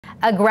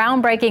A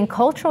groundbreaking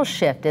cultural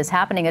shift is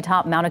happening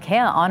atop Mauna Kea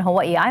on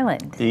Hawaii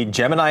Island. The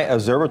Gemini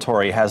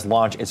Observatory has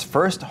launched its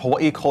first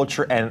Hawaii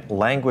culture and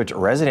language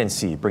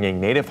residency,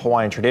 bringing native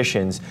Hawaiian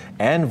traditions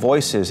and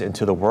voices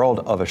into the world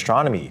of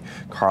astronomy.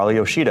 Carly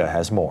Yoshida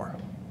has more.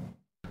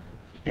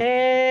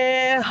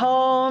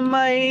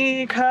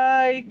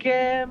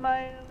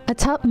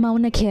 Atop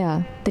Mauna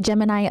Kea, the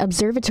Gemini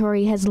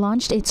Observatory has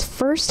launched its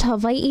first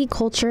Hawaii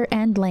culture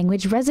and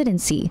language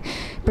residency,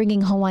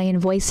 bringing Hawaiian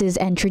voices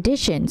and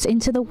traditions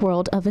into the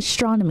world of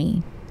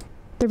astronomy.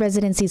 The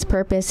residency's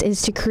purpose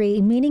is to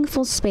create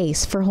meaningful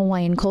space for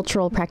Hawaiian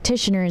cultural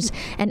practitioners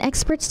and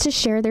experts to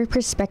share their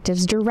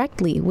perspectives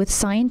directly with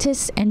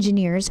scientists,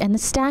 engineers, and the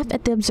staff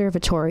at the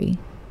observatory.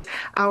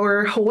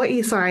 Our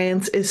Hawaii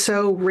science is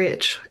so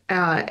rich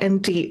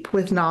and deep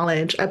with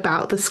knowledge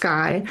about the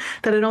sky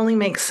that it only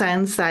makes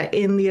sense that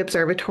in the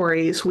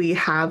observatories we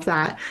have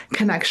that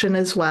connection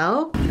as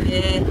well.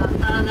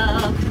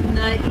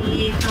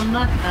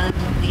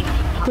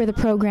 For the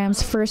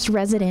program's first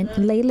resident,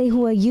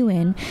 Leilehua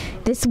Yuen,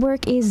 this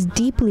work is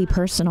deeply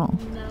personal.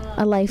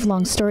 A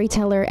lifelong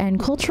storyteller and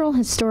cultural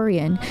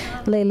historian,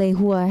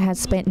 Leilehua has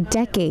spent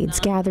decades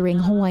gathering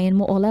Hawaiian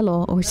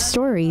mo'olelo, or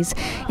stories,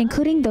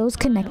 including those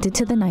connected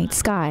to the night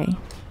sky.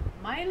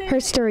 Her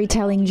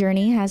storytelling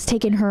journey has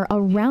taken her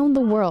around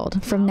the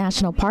world, from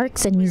national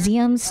parks and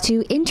museums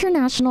to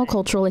international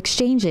cultural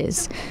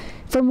exchanges.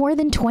 For more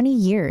than 20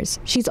 years,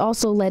 she's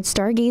also led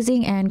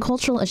stargazing and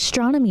cultural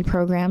astronomy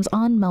programs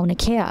on Mauna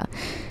Kea.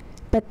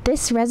 But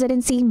this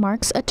residency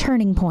marks a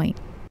turning point.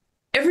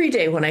 Every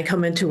day when I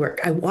come into work,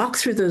 I walk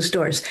through those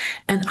doors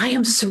and I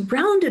am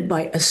surrounded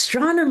by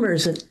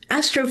astronomers and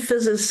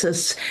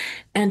astrophysicists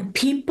and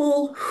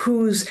people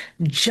whose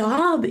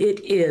job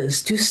it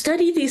is to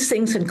study these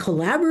things and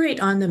collaborate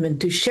on them and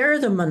to share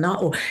the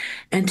mana'o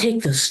and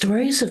take the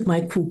stories of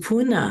my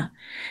kupuna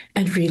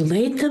and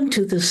relate them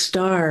to the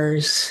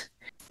stars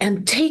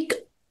and take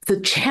the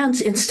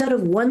chance, instead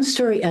of one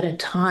story at a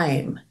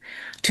time,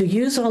 to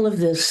use all of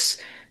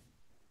this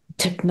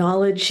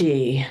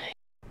technology.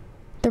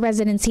 The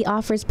residency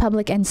offers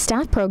public and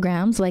staff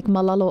programs like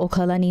Malalo o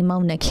Kalani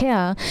Mauna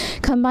Kea,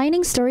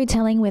 combining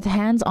storytelling with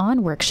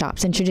hands-on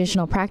workshops and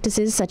traditional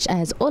practices such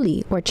as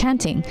oli, or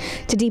chanting,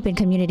 to deepen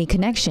community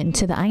connection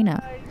to the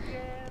Aina.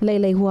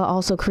 Leilehua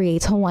also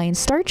creates Hawaiian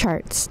star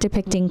charts,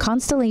 depicting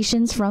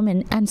constellations from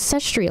an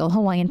ancestral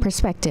Hawaiian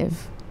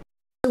perspective.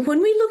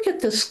 When we look at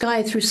the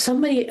sky through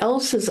somebody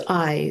else's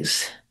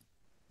eyes,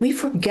 we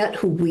forget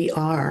who we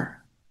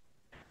are.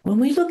 When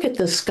we look at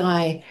the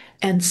sky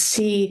and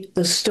see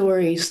the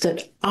stories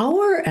that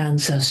our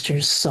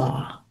ancestors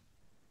saw,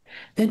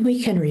 then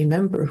we can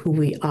remember who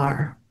we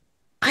are.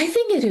 I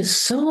think it is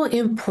so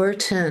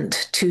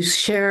important to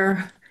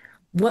share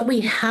what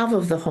we have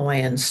of the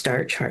Hawaiian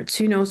star charts.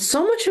 You know,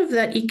 so much of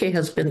that ike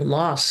has been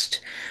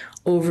lost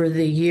over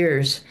the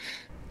years.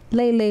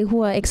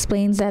 Leilehua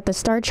explains that the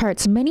star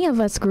charts many of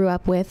us grew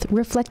up with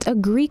reflect a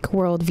Greek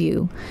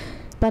worldview,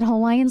 but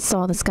Hawaiians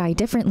saw the sky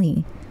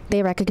differently.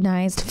 They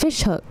recognized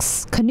fish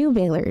hooks, canoe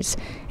bailers,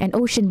 and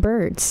ocean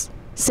birds,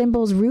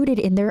 symbols rooted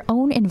in their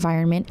own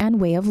environment and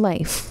way of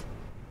life.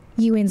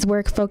 Yuen's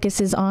work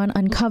focuses on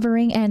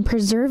uncovering and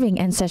preserving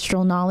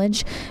ancestral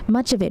knowledge,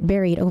 much of it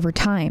buried over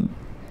time.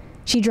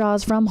 She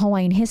draws from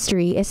Hawaiian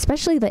history,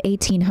 especially the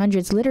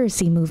 1800s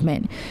literacy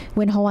movement,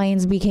 when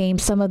Hawaiians became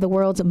some of the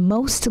world's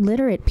most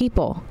literate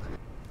people.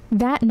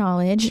 That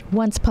knowledge,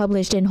 once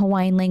published in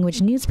Hawaiian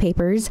language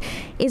newspapers,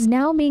 is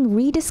now being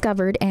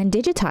rediscovered and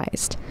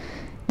digitized.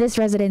 This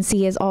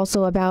residency is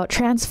also about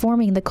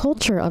transforming the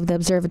culture of the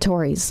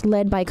observatories,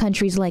 led by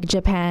countries like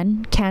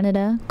Japan,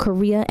 Canada,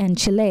 Korea, and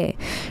Chile,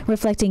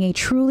 reflecting a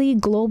truly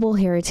global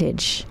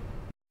heritage.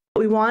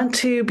 We want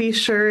to be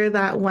sure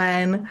that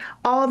when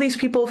all these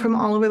people from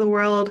all over the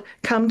world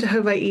come to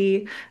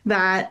Hawaii,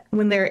 that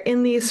when they're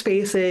in these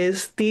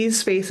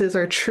spaces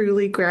are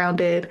truly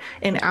grounded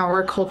in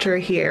our culture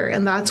here.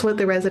 And that's what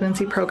the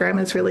residency program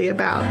is really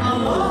about.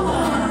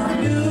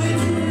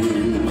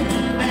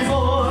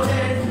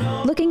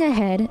 Looking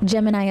ahead,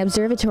 Gemini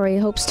Observatory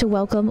hopes to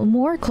welcome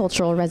more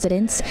cultural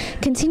residents,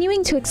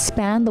 continuing to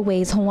expand the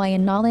ways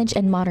Hawaiian knowledge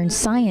and modern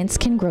science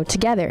can grow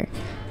together.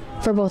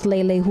 For both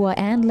Leilehua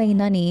and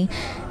Leinani,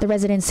 the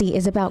residency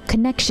is about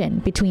connection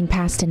between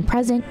past and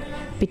present,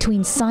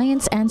 between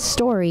science and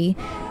story,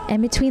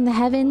 and between the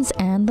heavens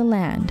and the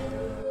land.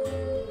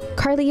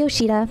 Carly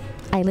Yoshida,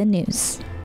 Island News.